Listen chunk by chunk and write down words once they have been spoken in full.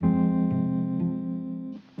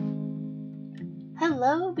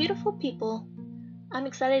Hello, beautiful people. I'm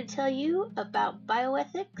excited to tell you about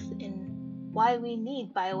bioethics and why we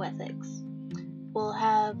need bioethics. We'll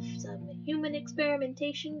have some human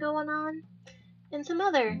experimentation going on and some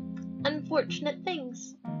other unfortunate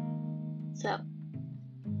things. So,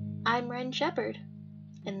 I'm Ren Shepherd,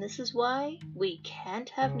 and this is why we can't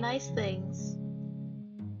have nice things.